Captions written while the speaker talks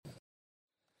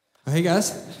Hey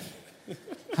guys,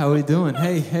 how are we doing?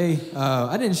 Hey.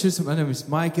 I didn't introduce my name is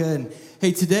Micah, and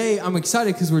hey, today I'm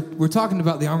excited because we're talking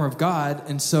about the armor of God,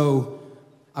 and so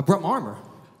I brought my armor.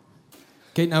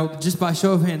 Okay, now just by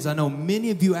show of hands, I know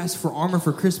many of you asked for armor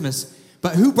for Christmas,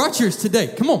 but who brought yours today?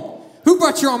 Come on, who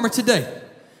brought your armor today?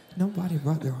 Nobody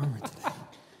brought their armor today.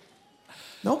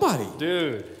 Nobody,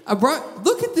 dude.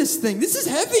 Look at this thing. This is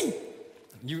heavy.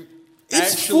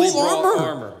 It's Actually full brought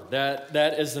armor.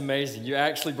 That is amazing. You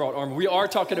actually brought armor. We are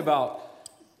talking about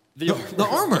the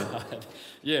armor.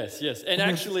 Yes. And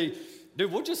actually,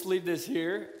 dude, we'll just leave this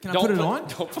here. Can I put it on?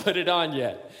 Don't put it on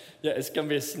yet. Yeah, it's going to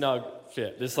be a snug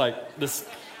fit. It's like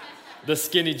the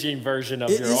skinny jean version of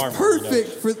your armor.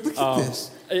 It's perfect. Look at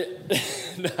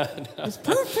this. No. It's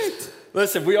perfect.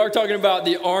 Listen, we are talking about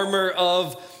the armor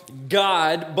of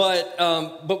God,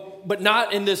 but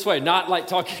not in this way. Not like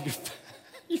talking...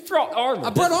 You brought armor. I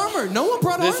brought armor. No one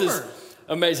brought armor. This is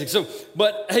amazing.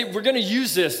 But hey, we're going to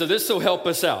use this, so this will help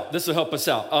us out.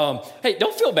 Hey,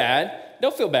 don't feel bad.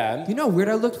 You know how weird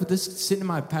I looked with this sitting in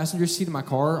my passenger seat of my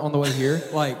car on the way here?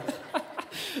 Like,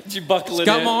 did you buckle it in?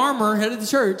 Got my armor, headed to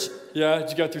church. Yeah, did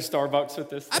you go through Starbucks with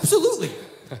this? Absolutely.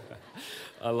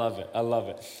 I love it.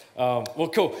 Well,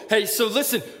 cool. Hey, so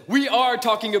listen, we are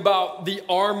talking about the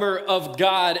armor of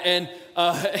God, and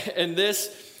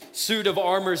this suit of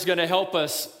armor is going to help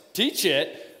us teach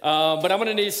it, but I'm going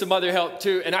to need some other help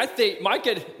too. And I think,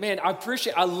 Micah, man,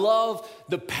 I love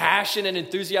the passion and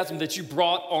enthusiasm that you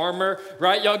brought armor,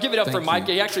 right? Y'all give it up for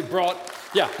Micah. He actually brought,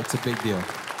 It's a big deal.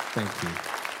 Thank you.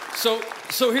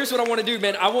 So here's what I want to do,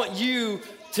 man. I want you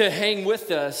to hang with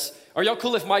us. Are y'all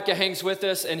cool if Micah hangs with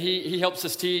us and he helps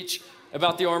us teach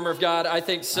about the armor of God? I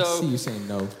think so. I see you saying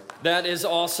no. That is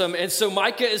awesome. And so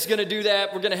Micah is going to do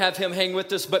that. We're going to have him hang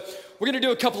with us, but we're going to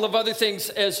do a couple of other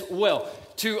things as well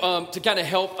to kind of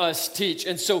help us teach.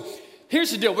 And so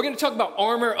here's the deal. We're going to talk about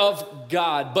armor of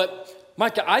God. But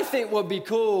Micah, I think what would be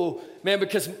cool, man,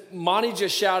 because Monty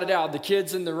just shouted out, the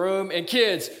kids in the room. And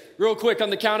kids, real quick on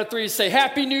the count of three, say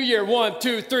Happy New Year. 1,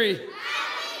 2, 3.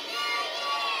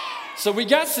 So we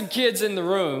got some kids in the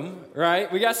room,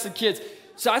 right? We got some kids.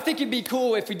 So I think it'd be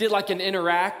cool if we did like an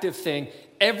interactive thing.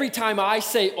 Every time I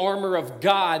say armor of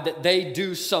God, that they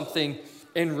do something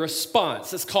in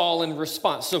response. It's call and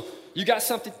response. So you got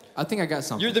something? I think I got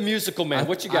something. You're the musical man.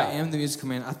 What you got? I am the musical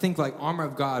man. I think like armor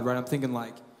of God, right? I'm thinking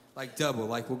like double.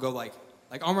 Like we'll go like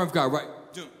armor of God, right?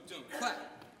 Doom, clap.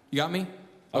 You got me?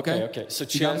 Okay. So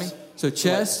chest. You got me? So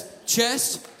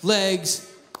chest,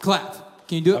 legs, clap.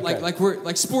 Can you do it like we're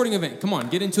like sporting event? Come on,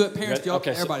 get into it, parents, y'all,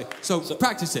 everybody. So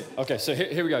practice it. Okay, so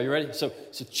here we go. You ready? So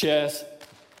chest.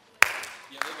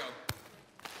 Yeah,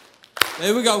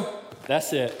 there we go.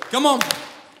 That's it. Come on.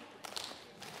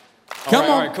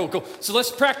 All right, cool. So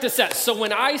let's practice that. So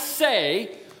when I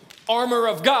say armor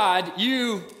of God,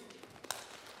 you...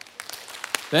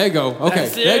 There you go. Okay,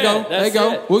 there you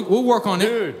go. We'll work on it.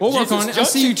 Dude, we'll work on it. I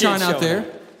see you trying out there.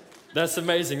 That's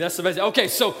amazing. Okay,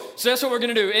 so that's what we're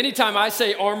going to do. Anytime I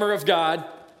say armor of God,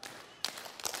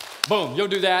 boom, you'll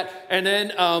do that. And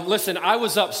then, listen, I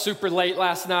was up super late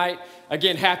last night.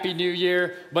 Again, Happy New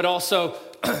Year, but also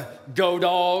go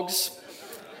dogs,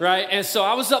 right? And so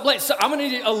I was up late. So I'm going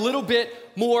to need a little bit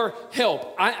more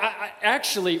help. I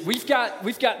actually, we've got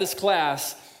this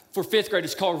class for fifth grade.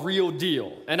 It's called Real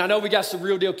Deal. And I know we got some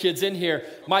Real Deal kids in here.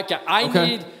 Micah, I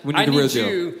need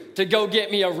you to go get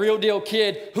me a Real Deal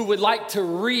kid who would like to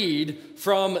read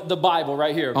from the Bible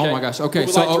right here. Okay? Oh my gosh. Okay.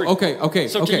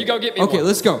 So can you go get me one?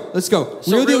 Let's go.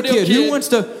 So Real Deal kid. Who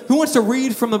wants to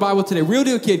read from the Bible today? Real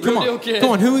Deal kid. Come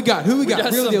on. Who we got?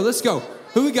 Real Deal. Let's go.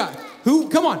 Who we got?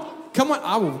 Come on.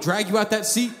 I will drag you out that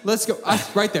seat. Let's go.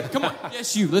 Right there. Come on.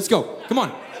 Yes, you. Let's go. Come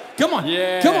on.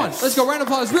 Yes. Come on. Let's go. Round of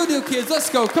applause. Real Deal kids. Let's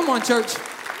go. Come on, church.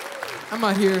 I'm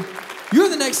out here. You're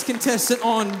the next contestant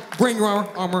on Bring Your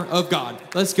Armor of God.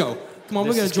 Let's go. Come on.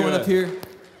 We're going to join up here.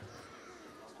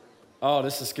 Oh,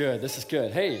 this is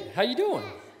good. Hey, how you doing?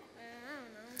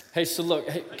 Hey, so look,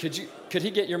 could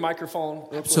he get your microphone real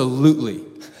quick? Absolutely.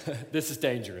 This is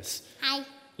dangerous. Hi.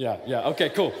 Yeah. Okay,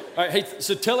 cool. All right, hey,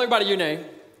 so tell everybody your name.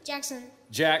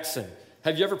 Jackson.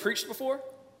 Have you ever preached before?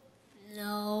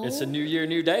 No. It's a new year,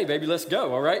 new day, baby. Let's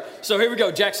go, all right? So here we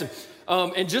go, Jackson.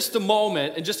 In just a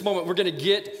moment, we're going to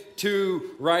get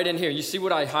to right in here. You see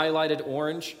what I highlighted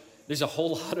orange? There's a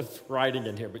whole lot of writing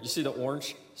in here, but you see the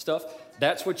orange stuff?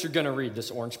 That's what you're going to read,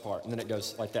 this orange part, and then it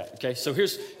goes like that, okay? So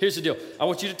here's the deal. I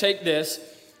want you to take this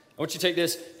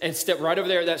and step right over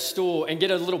there at that stool and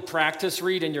get a little practice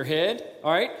read in your head,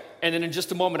 all right? And then in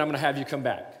just a moment, I'm going to have you come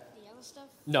back. The yellow stuff?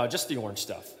 No, just the orange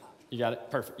stuff. You got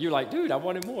it? Perfect. You're like, dude, I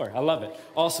wanted more. I love it.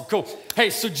 Awesome. Cool. Hey,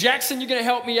 so Jackson, you're going to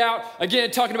help me out.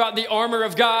 Again, talking about the armor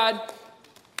of God.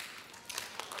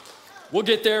 We'll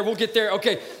get there.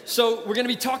 Okay, so we're going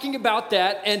to be talking about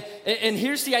that. And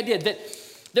here's the idea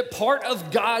that part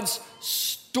of God's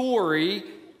story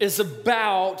is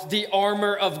about the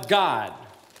armor of God.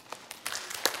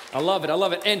 I love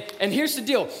it. And here's the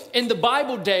deal. In the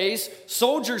Bible days,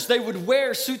 soldiers, they would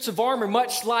wear suits of armor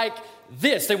much like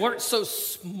this. They weren't so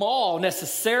small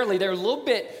necessarily. They were a little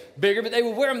bit bigger, but they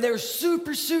would wear them. They were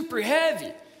super, super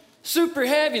heavy. Super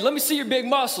heavy. Let me see your big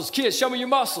muscles. Kids, show me your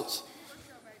muscles.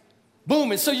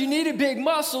 Boom. And so you needed big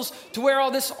muscles to wear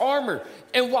all this armor.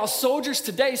 And while soldiers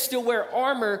today still wear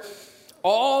armor,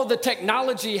 all the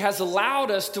technology has allowed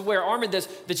us to wear armor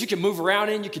that you can move around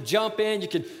in, you can jump in, you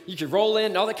can roll in,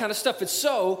 and all that kind of stuff. And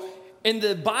so, in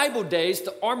the Bible days,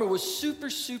 the armor was super,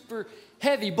 super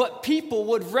heavy. But people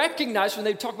would recognize, when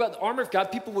they talk about the armor of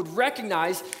God, people would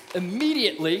recognize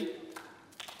immediately.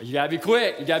 You gotta be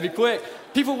quick.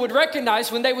 People would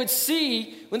recognize when they would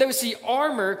see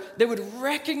armor, they would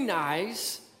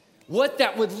recognize what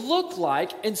that would look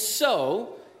like. And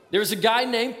so, there was a guy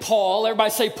named Paul.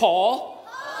 Everybody say Paul.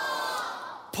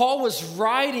 Paul was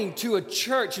writing to a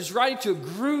church. He was writing to a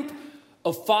group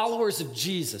of followers of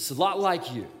Jesus, a lot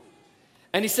like you.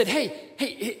 And he said, hey,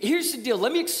 here's the deal.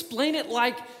 Let me explain it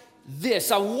like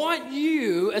this. I want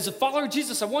you, as a follower of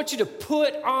Jesus, I want you to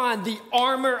put on the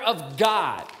armor of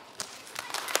God.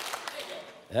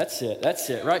 That's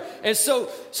it, right? And so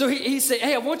he said,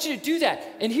 hey, I want you to do that.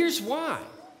 And here's why.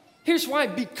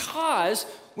 Because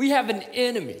we have an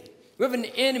enemy. We have an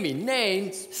enemy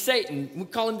named Satan. We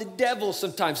call him the devil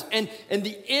sometimes. And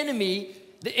the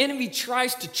enemy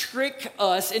tries to trick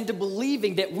us into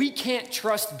believing that we can't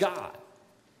trust God.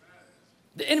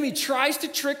 The enemy tries to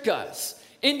trick us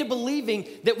into believing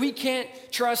that we can't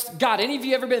trust God. Any of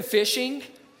you ever been fishing?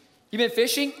 You been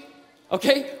fishing?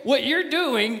 Okay, what you're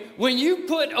doing when you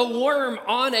put a worm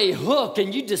on a hook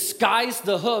and you disguise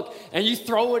the hook and you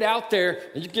throw it out there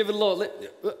and you give it a little,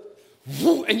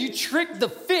 and you trick the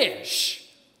fish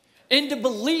into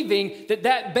believing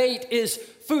that bait is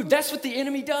food. That's what the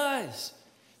enemy does.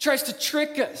 Tries to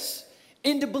trick us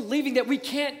into believing that we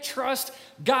can't trust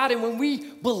God. And when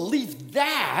we believe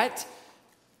that,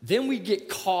 then we get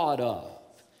caught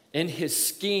up in his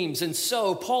schemes. And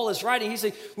so Paul is writing, he's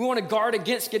like, we want to guard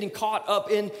against getting caught up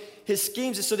in his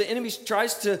schemes. And so the enemy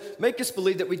tries to make us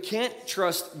believe that we can't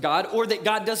trust God, or that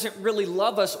God doesn't really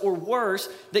love us, or worse,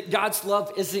 that God's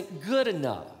love isn't good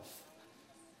enough.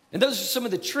 And those are some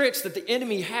of the tricks that the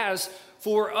enemy has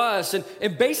for us.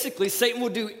 And basically, Satan will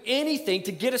do anything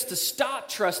to get us to stop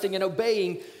trusting and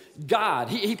obeying God.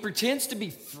 He pretends to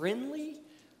be friendly,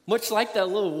 much like that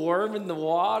little worm in the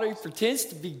water. He pretends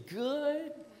to be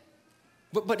good.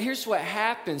 But here's what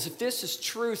happens. If this is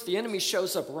truth, the enemy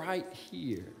shows up right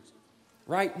here,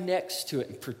 right next to it,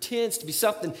 and pretends to be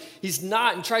something he's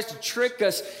not, and tries to trick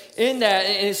us in that.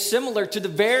 And it's similar to the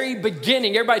very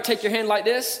beginning. Everybody take your hand like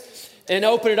this and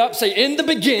open it up. Say, in the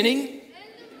beginning.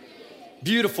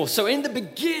 Beautiful. So in the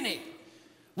beginning,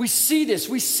 we see this.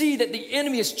 We see that the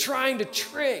enemy is trying to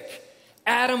trick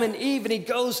Adam and Eve, and he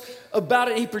goes about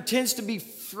it. He pretends to be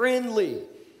friendly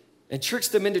and tricks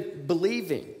them into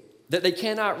believing that they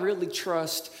cannot really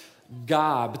trust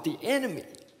God. But the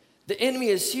enemy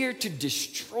is here to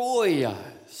destroy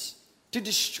us,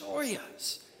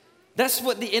 That's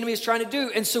what the enemy is trying to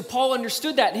do. And so Paul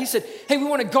understood that. And he said, hey, we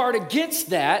want to guard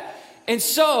against that. And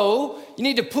so you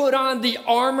need to put on the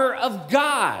armor of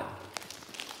God.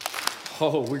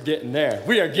 Oh, we're getting there.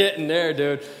 We are getting there,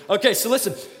 dude. Okay, so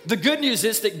listen. The good news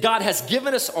is that God has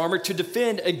given us armor to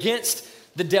defend against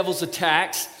the devil's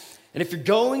attacks. And if you're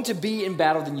going to be in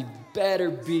battle, then you better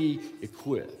be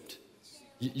equipped.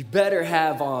 You better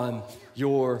have on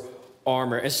your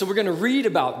armor. And so we're going to read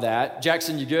about that.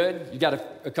 Jackson, you good? You got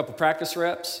a couple practice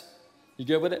reps? You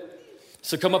good with it?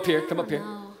 So come up here. Come up here.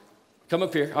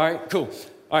 All right, cool.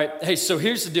 All right, hey, so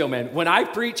here's the deal, man. When I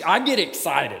preach, I get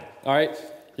excited, all right?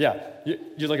 Yeah,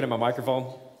 you're looking at my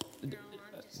microphone?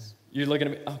 You're looking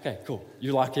at me? Okay, cool.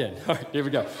 You lock in. All right, here we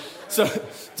go. So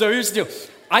here's the deal.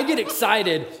 I get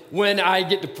excited when I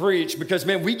get to preach because,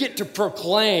 man, we get to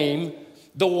proclaim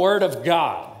the word of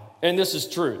God. And this is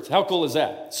truth. How cool is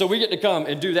that? So we get to come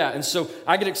and do that. And so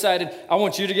I get excited. I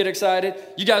want you to get excited.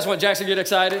 You guys want Jackson to get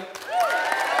excited?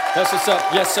 That's what's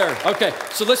up. Yes, sir. Okay,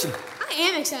 so listen. I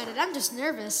am excited. I'm just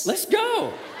nervous. Let's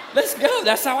go.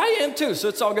 That's how I am too. So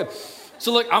it's all good.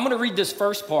 So look, I'm going to read this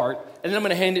first part, and then I'm going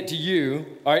to hand it to you,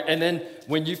 all right? And then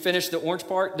when you finish the orange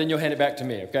part, then you'll hand it back to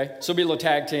me, okay? So it'll be a little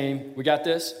tag team. We got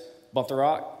this? Bump the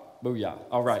rock? Booyah.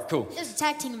 All right, cool. There's a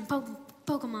tag team in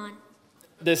Pokemon.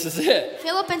 This is it.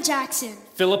 Philip and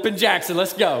Jackson.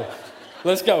 Let's go.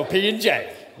 P and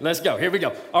J. Let's go. Here we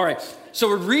go. All right. So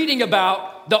we're reading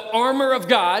about the armor of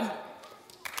God,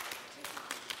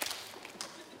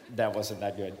 That wasn't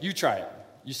that good. You try it.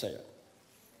 You say it.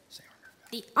 Say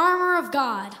The armor of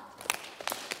God.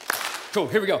 Cool,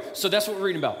 here we go. So that's what we're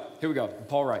reading about. Here we go.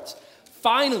 Paul writes,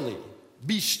 finally,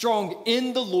 be strong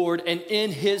in the Lord and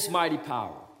in his mighty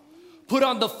power. Put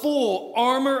on the full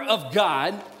armor of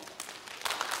God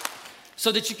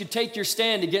so that you can take your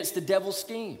stand against the devil's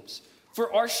schemes.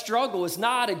 For our struggle is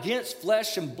not against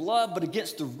flesh and blood, but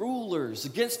against the rulers,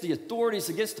 against the authorities,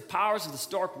 against the powers of this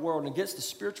dark world, and against the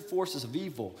spiritual forces of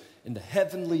evil in the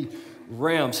heavenly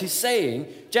realms. He's saying,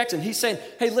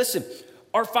 hey, listen,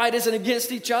 our fight isn't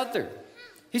against each other.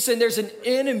 He's saying there's an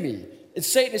enemy, and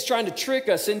Satan is trying to trick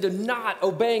us into not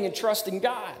obeying and trusting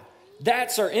God.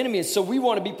 That's our enemy, and so we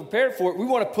want to be prepared for it. We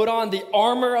want to put on the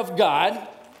armor of God.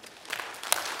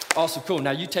 Awesome, cool.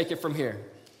 Now you take it from here.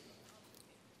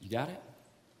 You got it?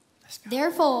 Let's go.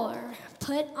 Therefore,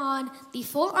 put on the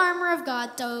full armor of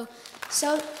God,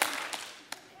 so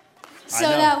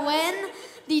that when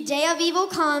the day of evil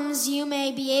comes, you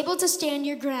may be able to stand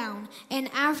your ground. And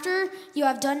after you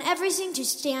have done everything to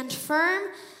stand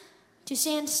firm,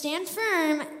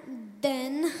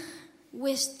 then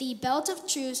with the belt of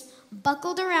truth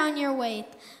buckled around your waist,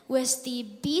 with the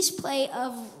breastplate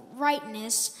of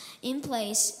rightness in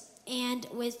place, and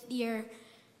with your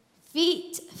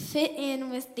feet fit in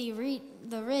with the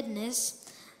readiness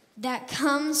that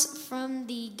comes from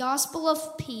the gospel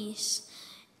of peace.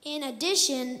 In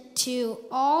addition to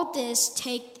all this,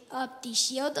 take up the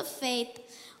shield of faith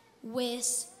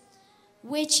with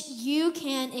which you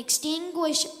can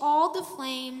extinguish all the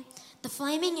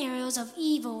flaming arrows of the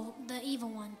evil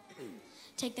one.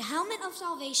 Take the helmet of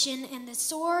salvation and the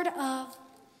sword of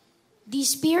the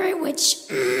Spirit,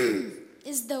 which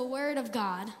is the word of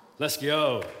God. Let's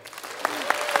go.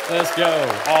 Let's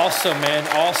go. Awesome, man.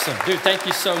 Awesome. Dude, thank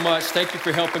you so much. Thank you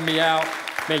for helping me out.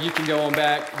 Man, you can go on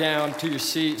back down to your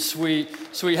seat. Sweet.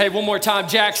 Hey, one more time,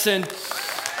 Jackson.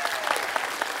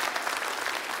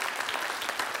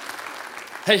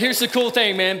 Hey, here's the cool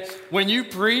thing, man. When you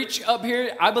preach up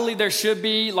here, I believe there should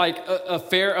be like a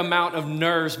fair amount of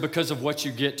nerves because of what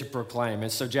you get to proclaim.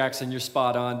 And so, Jackson, you're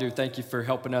spot on, dude. Thank you for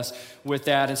helping us with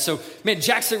that. And so, man,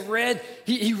 Jackson read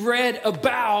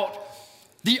about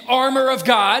the armor of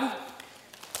God,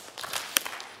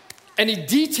 and he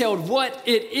detailed what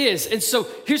it is. And so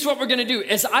here's what we're going to do.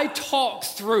 As I talk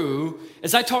through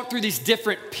these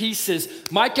different pieces,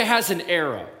 Micah has an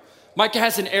arrow.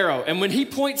 And when he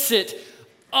points it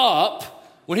up,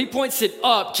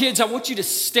 kids, I want you to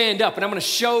stand up, and I'm going to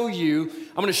show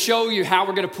you how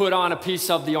we're going to put on a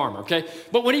piece of the armor, okay?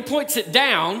 But when he points it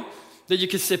down, then you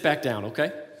can sit back down, okay?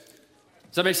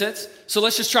 Does that make sense? So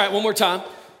let's just try it one more time.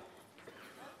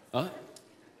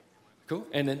 Cool.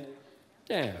 And then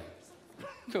down.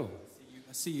 Cool.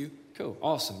 I see you. Cool.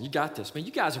 Awesome. You got this. Man,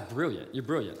 you guys are brilliant. You're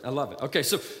brilliant. I love it. Okay,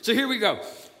 so here we go.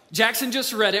 Jackson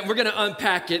just read it, and we're going to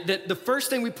unpack it. That the first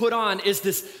thing we put on is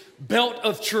this belt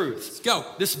of truth. Let's go.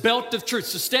 This belt of truth.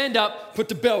 So stand up, put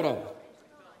the belt on.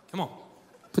 Come on.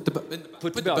 Put the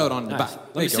belt on in the back.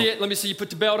 Let me see you put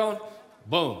the belt on.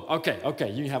 Boom. Okay.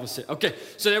 You can have a sit. Okay,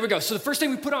 so there we go. So the first thing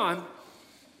we put on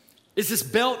is this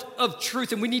belt of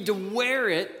truth, and we need to wear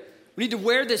it. We need to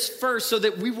wear this first so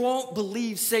that we won't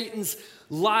believe Satan's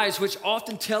lies, which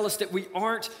often tell us that we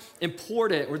aren't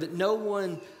important or that no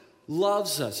one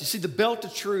loves us. You see, the belt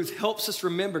of truth helps us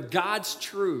remember God's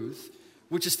truth,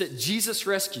 which is that Jesus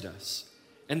rescued us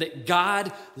and that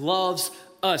God loves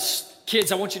us.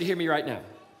 Kids, I want you to hear me right now.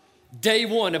 Day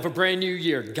one of a brand new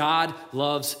year, God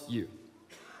loves you.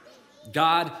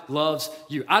 God loves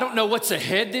you. I don't know what's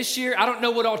ahead this year. I don't know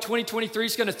what all 2023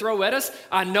 is going to throw at us.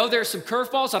 I know there are some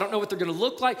curveballs. I don't know what they're going to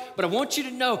look like, but I want you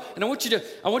to know, and I want you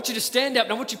to stand up,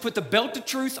 and I want you to put the belt of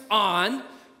truth on.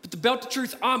 Put the belt of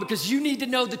truth on, because you need to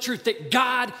know the truth that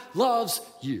God loves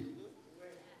you.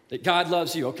 That God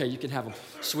loves you. Okay, you can have them.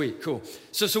 Sweet, cool.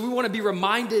 So we want to be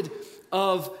reminded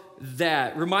of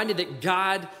that. Reminded that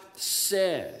God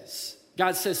says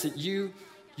that you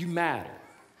matter.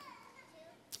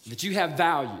 That you have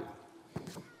value,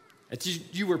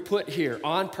 that you were put here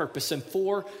on purpose and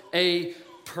for a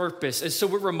purpose. And so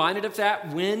we're reminded of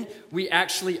that when we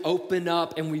actually open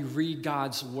up and we read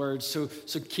God's word. So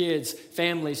kids,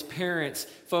 families, parents,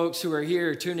 folks who are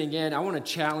here tuning in, I want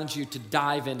to challenge you to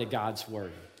dive into God's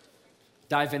word.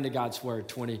 Dive into God's word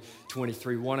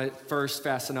 2023. We want to first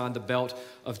fasten on the belt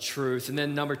of truth. And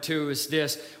then number two is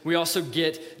this. We also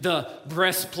get the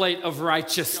breastplate of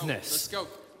righteousness. Let's go.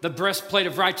 The breastplate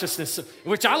of righteousness,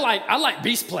 which I like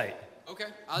beast plate. Okay.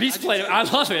 Beast plate, I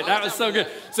love it. That was so good.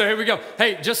 So here we go.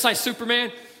 Hey, just like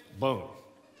Superman, boom.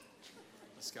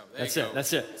 Let's go.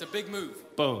 That's it. It's a big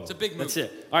move. Boom. It's a big move. That's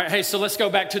it. All right, hey, so let's go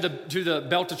back to the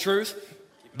belt of truth.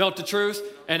 Belt of truth,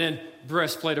 and then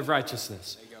breastplate of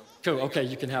righteousness. Cool, okay,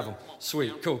 you can have them.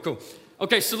 Sweet, cool.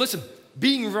 Okay, so listen,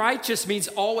 being righteous means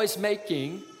always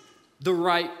making the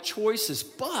right choices.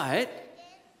 But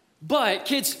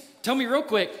kids, tell me real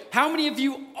quick, how many of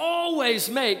you always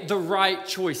make the right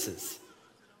choices?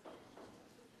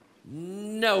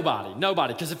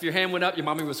 Nobody, because if your hand went up, your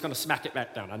mommy was gonna smack it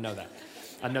back down. I know that,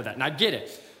 and I get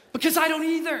it. Because I don't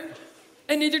either,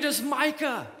 and neither does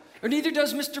Micah, or neither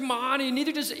does Mr. Monty, and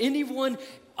neither does anyone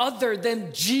other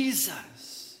than Jesus.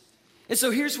 And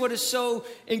so here's what is so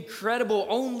incredible.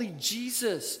 Only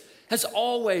Jesus has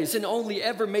always and only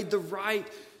ever made the right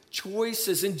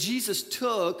choices. And Jesus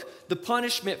took the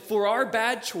punishment for our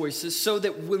bad choices so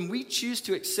that when we choose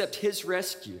to accept his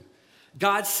rescue,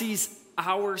 God sees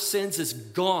our sins as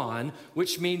gone,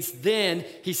 which means then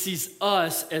he sees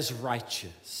us as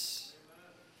righteous.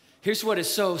 Here's what is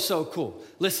so cool.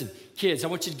 Listen, kids, I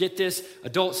want you to get this.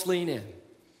 Adults, lean in.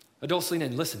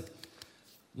 Listen.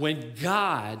 When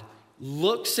God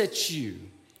looks at you,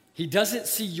 he doesn't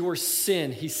see your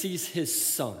sin, he sees his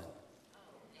son.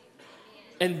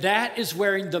 And that is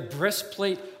wearing the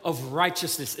breastplate of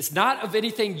righteousness. It's not of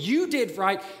anything you did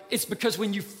right. It's because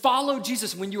when you follow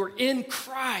Jesus, when you are in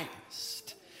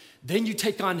Christ, then you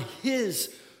take on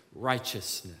his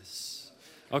righteousness.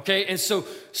 Okay, and so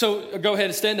go ahead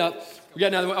and stand up. We got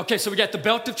another one. Okay, so we got the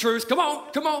belt of truth. Come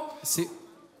on. See.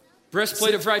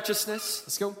 Breastplate of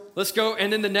righteousness. Let's go.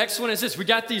 And then the next one is this. We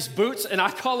got these boots, and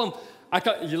I call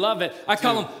them, you love it. I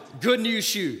call them good news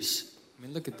shoes. I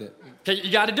mean, look at that. Okay, you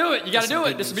got to do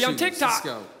it. This will be on TikTok. Let's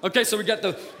go. Okay, so we got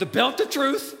the belt of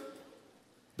truth,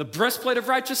 the breastplate of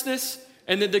righteousness,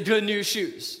 and then the good news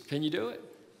shoes. Can you do it?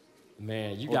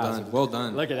 Man, you guys. Well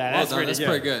done. Look at that. That's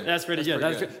pretty good. That's pretty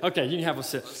good. Okay, you can have a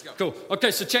sit. Let's go. Cool.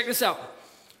 Okay, so check this out.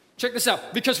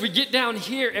 Because we get down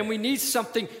here and we need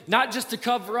something, not just to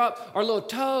cover up our little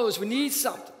toes. We need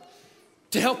something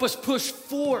to help us push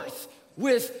forth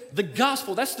with the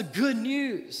gospel. That's the good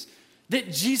news,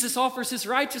 that Jesus offers his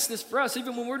righteousness for us,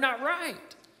 even when we're not right.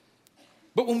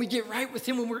 But when we get right with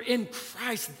him, when we're in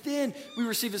Christ, then we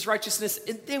receive his righteousness,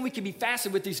 and then we can be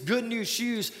fastened with these good news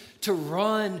shoes to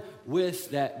run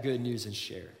with that good news and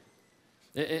share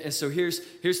it. And so here's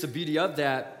the beauty of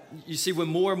that. You see, when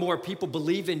more and more people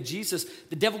believe in Jesus,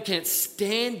 the devil can't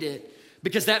stand it,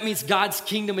 because that means God's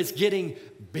kingdom is getting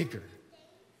bigger.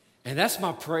 And that's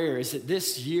my prayer, is that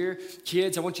this year,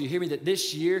 kids, I want you to hear me, that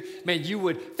this year, man, you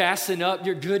would fasten up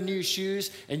your good news shoes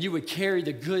and you would carry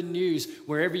the good news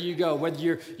wherever you go.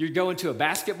 Whether you're going to a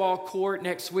basketball court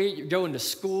next week, you're going to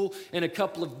school in a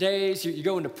couple of days, you're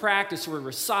going to practice or a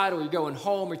recital, you're going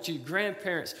home or to your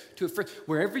grandparents, to a friend,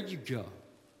 wherever you go,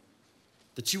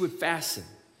 that you would fasten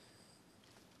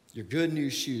your good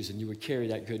news shoes and you would carry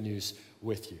that good news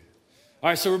with you. All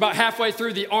right, so we're about halfway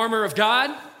through the armor of God.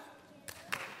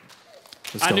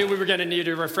 I knew we were going to need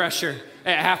a refresher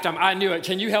at halftime. I knew it.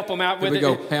 Can you help them out with it? Here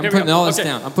we go. Hey, I'm putting all this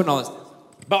down.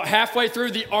 About halfway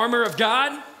through the armor of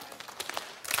God.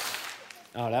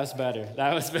 Oh, that was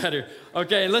better.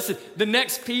 Okay, and listen, the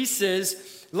next piece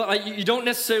is, like, you don't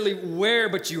necessarily wear,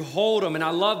 but you hold them, and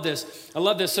I love this.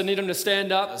 So I need them to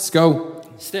stand up. Let's go.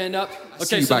 Stand up.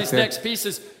 Okay, so these next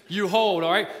pieces you hold,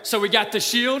 all right? So we got the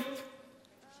shield,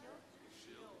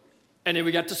 and then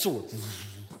we got the sword.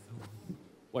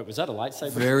 Wait, was that a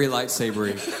lightsaber? Very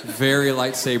lightsabery.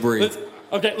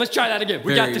 Okay, let's try that again.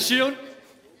 We got the shield.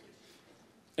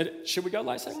 Should we go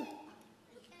lightsaber?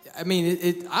 I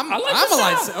mean, I'm a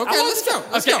lightsaber. Okay, let's go.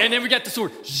 Okay, and then we got the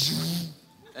sword.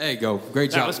 There you go.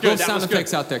 Great job. That was good. Those sound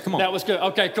effects out there. Come on. That was good.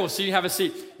 Okay, cool. So you have a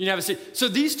seat. So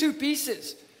these two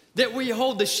pieces that we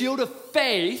hold, the shield of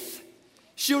faith.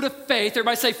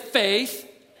 Everybody say faith.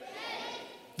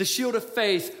 The shield of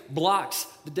faith blocks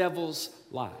the devil's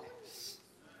lies.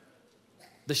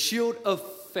 The shield of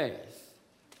faith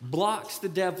blocks the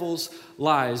devil's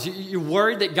lies. You're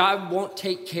worried that God won't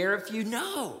take care of you?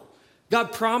 No.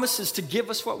 God promises to give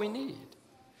us what we need.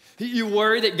 You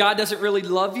worry that God doesn't really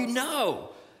love you? No.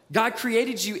 God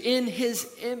created you in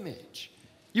his image.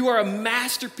 You are a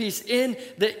masterpiece in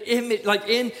the image, like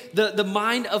in the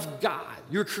mind of God.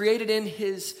 You're created in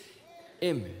his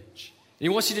image. And he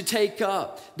wants you to take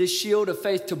up this shield of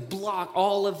faith to block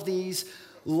all of these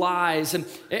lies. And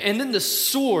then the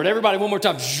sword. Everybody, one more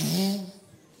time.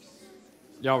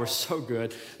 Y'all were so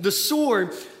good. The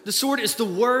sword is the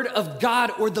word of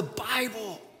God, or the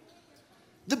Bible.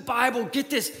 The Bible, get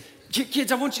this.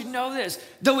 Kids, I want you to know this.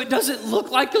 Though it doesn't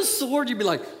look like a sword, you'd be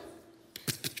like,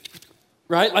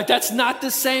 right? Like, that's not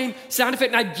the same sound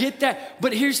effect, and I get that.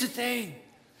 But here's the thing,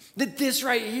 that this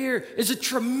right here is a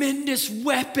tremendous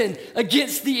weapon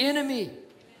against the enemy.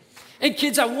 And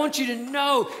kids, I want you to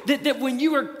know that when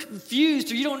you are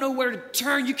confused or you don't know where to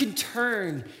turn, you can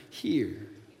turn here.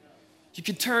 You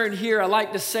can turn here. I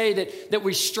like to say that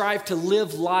we strive to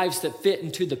live lives that fit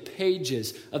into the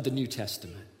pages of the New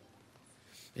Testament.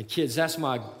 And kids, that's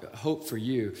my hope for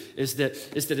you, is that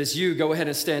as you, go ahead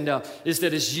and stand up, is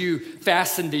that as you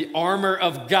fasten the armor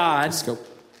of God. Let's go.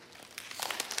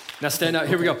 Now stand up,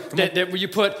 here we go. That you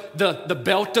put the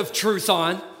belt of truth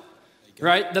on,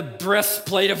 right? The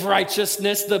breastplate of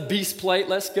righteousness, the beast plate,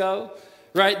 let's go.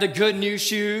 Right, the good news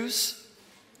shoes.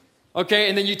 Okay,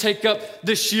 and then you take up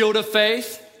the shield of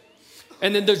faith,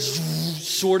 and then the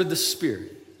sword of the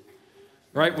Spirit,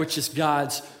 right? Which is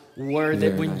God's word.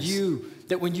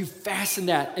 That when you fasten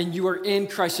that and you are in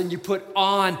Christ and you put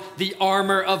on the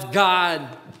armor of God,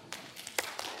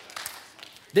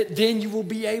 that then you will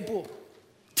be able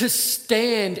to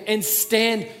stand and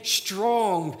stand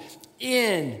strong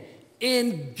in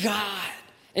God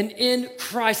and in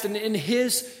Christ and in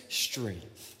His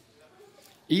strength,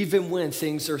 even when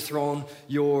things are thrown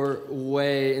your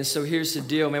way. And so here's the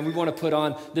deal, man. We want to put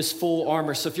on this full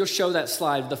armor. So if you'll show that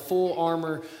slide, the full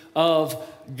armor of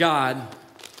God,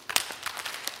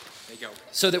 there you go.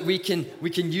 So that we can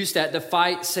use that to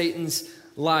fight Satan's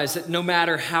lies. That no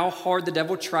matter how hard the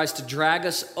devil tries to drag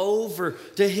us over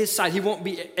to his side, he won't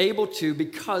be able to,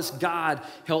 because God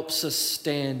helps us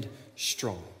stand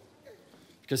strong.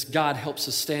 Because God helps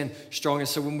us stand strong. And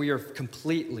so when we are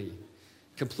completely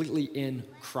in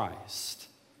Christ,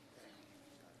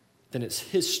 then it's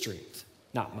His strength,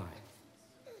 not mine.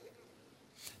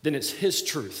 Then it's His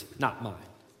truth, not mine.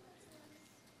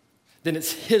 Then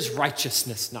it's His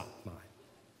righteousness, not mine.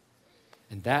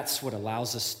 And that's what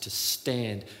allows us to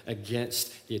stand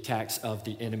against the attacks of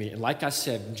the enemy. And like I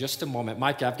said, in just a moment,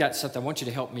 Micah, I've got something. I want you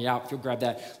to help me out if you'll grab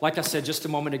that. Like I said just a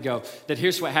moment ago, that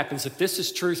here's what happens. If this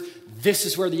is truth, this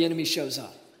is where the enemy shows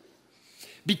up.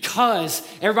 Because,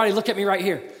 everybody look at me right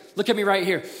here. Look at me right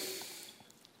here.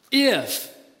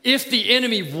 If the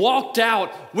enemy walked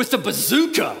out with a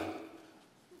bazooka,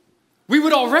 we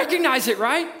would all recognize it,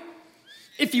 right?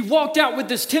 If he walked out with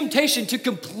this temptation to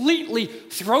completely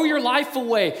throw your life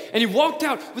away, and he walked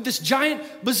out with this giant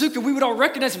bazooka, we would all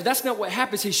recognize it, but that's not what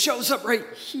happens. He shows up right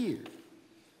here,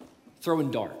 throwing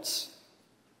darts.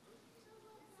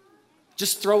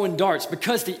 Just throwing darts,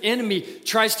 because the enemy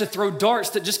tries to throw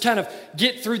darts that just kind of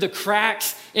get through the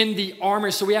cracks in the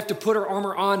armor. So we have to put our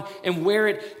armor on and wear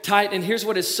it tight. And here's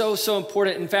what is so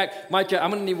important. In fact, Micah, I'm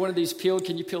going to need one of these peeled.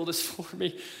 Can you peel this for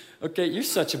me? Okay, you're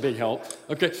such a big help.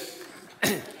 Okay.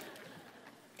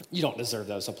 You don't deserve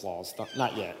those applause.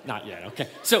 Not yet. Okay.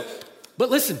 So,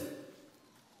 but listen,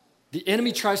 the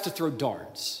enemy tries to throw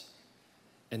darts.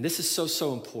 And this is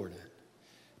so important.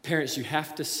 Parents, you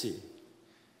have to see.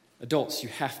 Adults, you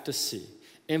have to see.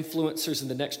 Influencers in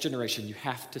the next generation, you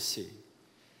have to see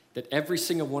that every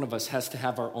single one of us has to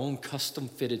have our own custom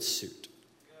fitted suit.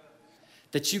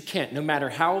 That you can't, no matter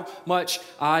how much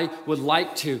I would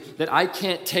like to, that I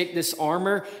can't take this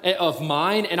armor of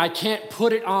mine and I can't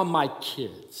put it on my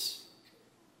kids.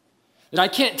 That I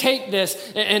can't take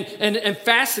this and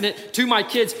fasten it to my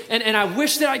kids, and I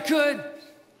wish that I could.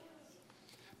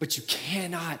 But you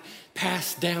cannot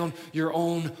pass down your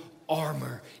own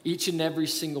armor. Each and every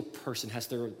single person has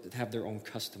to have their own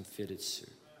custom fitted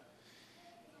suit.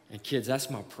 And kids, that's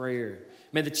my prayer.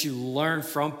 Man, that you learn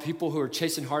from people who are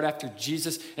chasing hard after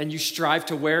Jesus, and you strive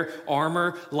to wear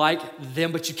armor like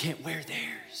them, but you can't wear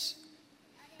theirs.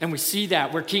 And we see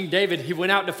that where King David, he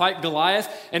went out to fight Goliath,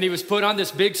 and he was put on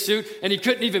this big suit, and he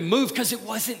couldn't even move because it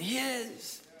wasn't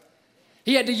his.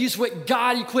 He had to use what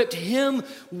God equipped him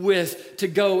with to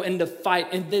go and to fight.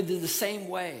 And then in the same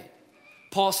way,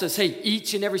 Paul says, hey,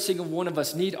 each and every single one of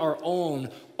us need our own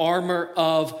armor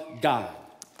of God.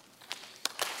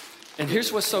 And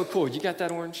here's what's so cool. You got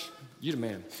that orange? You the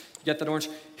man. You got that orange?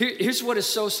 Here's what is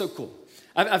so cool.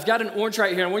 I've got an orange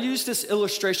right here. I want to use this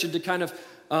illustration to kind of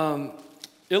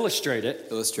illustrate it.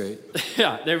 Illustrate.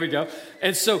 Yeah, there we go.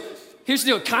 And so here's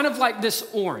the deal. Kind of like this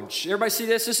orange. Everybody see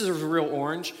this? This is a real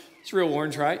orange. It's real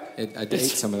orange, right? I ate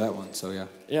some of that one, so yeah.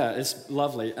 Yeah, it's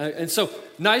lovely. And so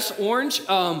nice orange.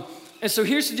 And so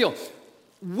here's the deal.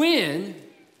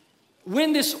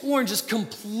 When this orange is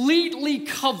completely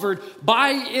covered by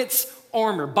its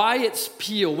armor, by its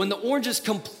peel, when the orange is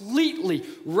completely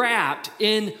wrapped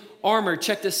in armor,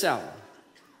 check this out.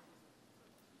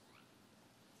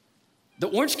 The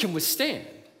orange can withstand.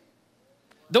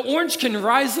 The orange can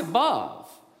rise above.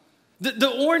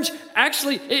 The orange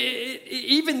actually,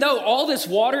 even though all this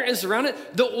water is around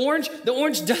it, the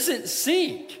orange doesn't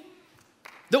sink.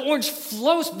 The orange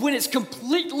flows when it's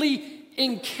completely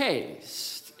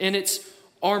encased in its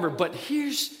armor. But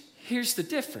here's here's the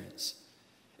difference.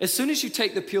 As soon as you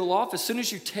take the peel off, as soon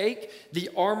as you take the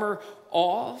armor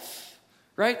off,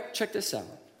 right? Check this out.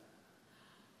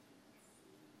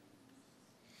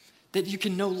 That you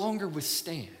can no longer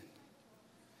withstand.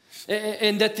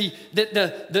 And that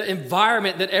the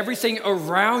environment, that everything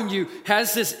around you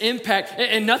has this impact,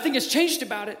 and nothing has changed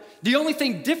about it. The only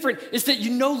thing different is that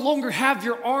you no longer have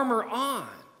your armor on.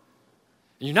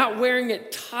 You're not wearing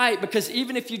it tight, because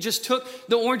even if you just took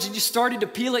the orange and you started to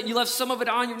peel it, you left some of it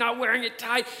on, you're not wearing it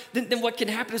tight, then what can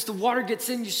happen is the water gets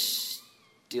in, you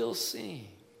still sing.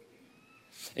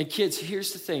 And kids,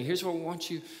 here's the thing. Here's what I want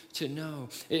you to know,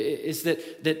 is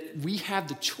that we have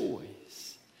the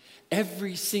choice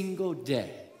every single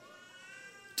day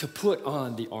to put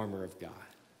on the armor of God.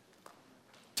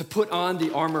 To put on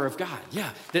the armor of God. Yeah.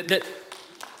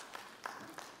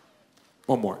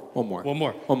 One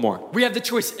more. We have the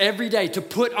choice every day to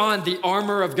put on the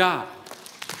armor of God.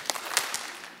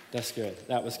 That's good.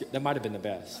 That was good. That might have been the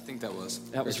best. I think that was.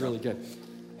 That was really good.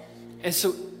 And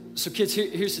so kids,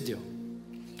 here's the deal.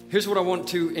 Here's what I want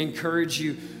to encourage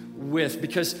you with,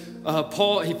 because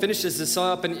Paul, he finishes this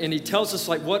up and he tells us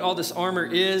like what all this armor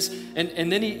is.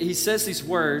 And then he says these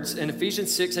words in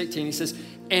Ephesians 6:18. He says,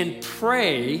 and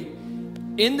pray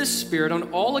in the Spirit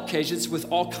on all occasions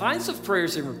with all kinds of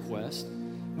prayers and requests.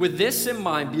 With this in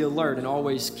mind, be alert and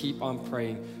always keep on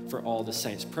praying for all the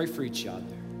saints. Pray for each other.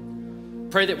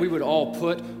 Pray that we would all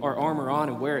put our armor on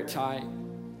and wear it tight.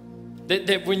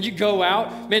 That when you go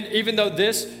out, man, even though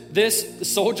this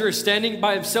soldier is standing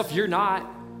by himself, you're not.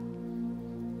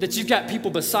 That you've got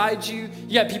people beside you.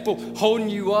 You got people holding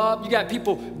you up. You got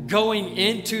people going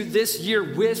into this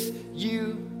year with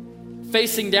you,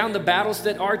 facing down the battles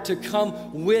that are to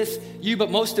come with you.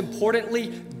 But most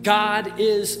importantly, God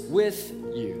is with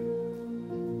you.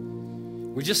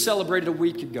 We just celebrated a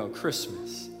week ago,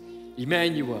 Christmas,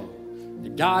 Emmanuel.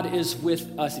 That God is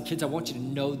with us. And kids, I want you to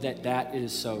know that that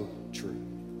is so true.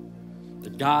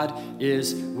 That God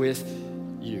is with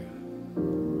you.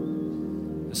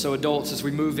 And so adults, as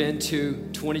we move into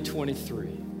 2023,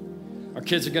 our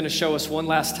kids are going to show us one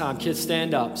last time. Kids,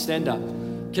 stand up, stand up.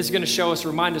 Kids are going to show us,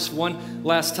 remind us one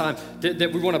last time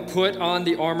that we want to put on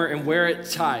the armor and wear it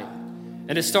tight.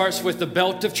 And it starts with the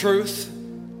belt of truth,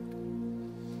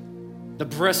 the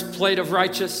breastplate of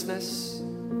righteousness,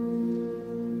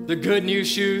 the good news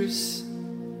shoes,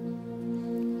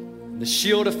 the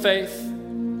shield of faith,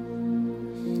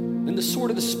 and the sword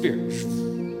of the Spirit.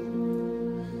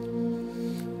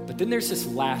 But then there's this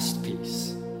last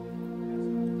piece,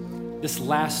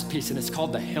 and it's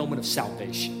called the helmet of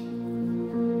salvation.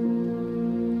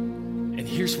 And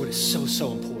here's what is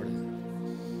so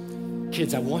important.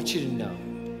 Kids, I want you to know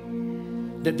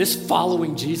that this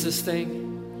following Jesus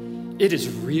thing, it is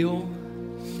real.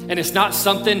 And it's not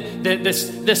something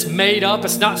that's made up.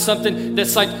 It's not something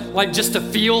that's like just a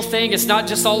feel thing. It's not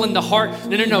just all in the heart.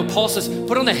 No. Paul says,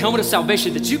 put on the helmet of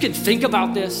salvation, that you can think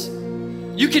about this.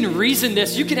 You can reason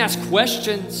this. You can ask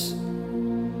questions.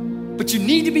 But you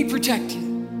need to be protected.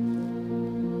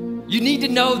 You need to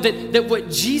know that what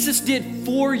Jesus did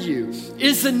for you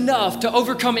is enough to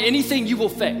overcome anything you will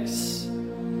face.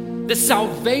 The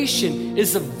salvation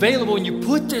is available, and you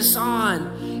put this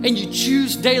on. And you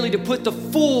choose daily to put the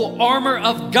full armor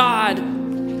of God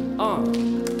on.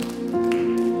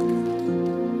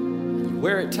 You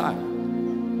wear it tight.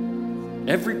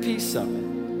 Every piece of it,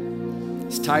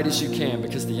 as tight as you can,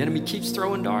 because the enemy keeps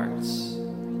throwing darts.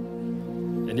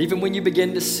 And even when you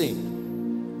begin to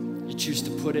sing, you choose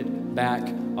to put it back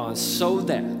on so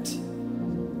that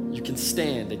you can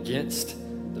stand against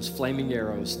those flaming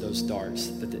arrows, those darts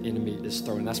that the enemy is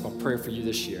throwing. That's my prayer for you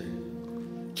this year.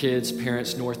 Kids,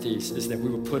 parents, Northeast, is that we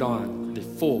would put on the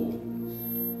full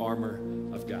armor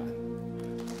of God.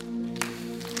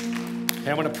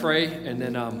 Hey, I want to pray, and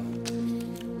then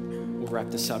we'll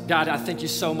wrap this up. God, I thank you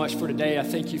so much for today. I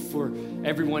thank you for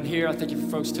everyone here. I thank you for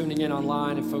folks tuning in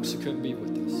online and folks who couldn't be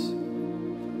with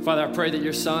us. Father, I pray that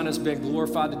your Son has been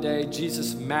glorified today,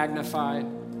 Jesus magnified.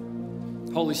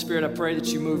 Holy Spirit, I pray that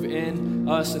you move in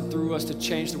us and through us to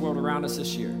change the world around us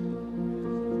this year.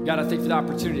 God, I thank you for the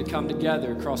opportunity to come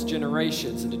together across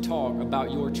generations and to talk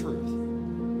about your truth.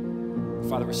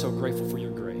 Father, we're so grateful for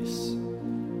your grace,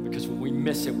 because when we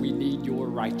miss it, we need your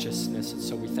righteousness. And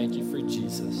so we thank you for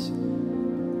Jesus.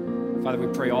 Father, we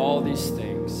pray all these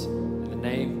things in the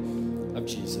name of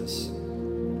Jesus.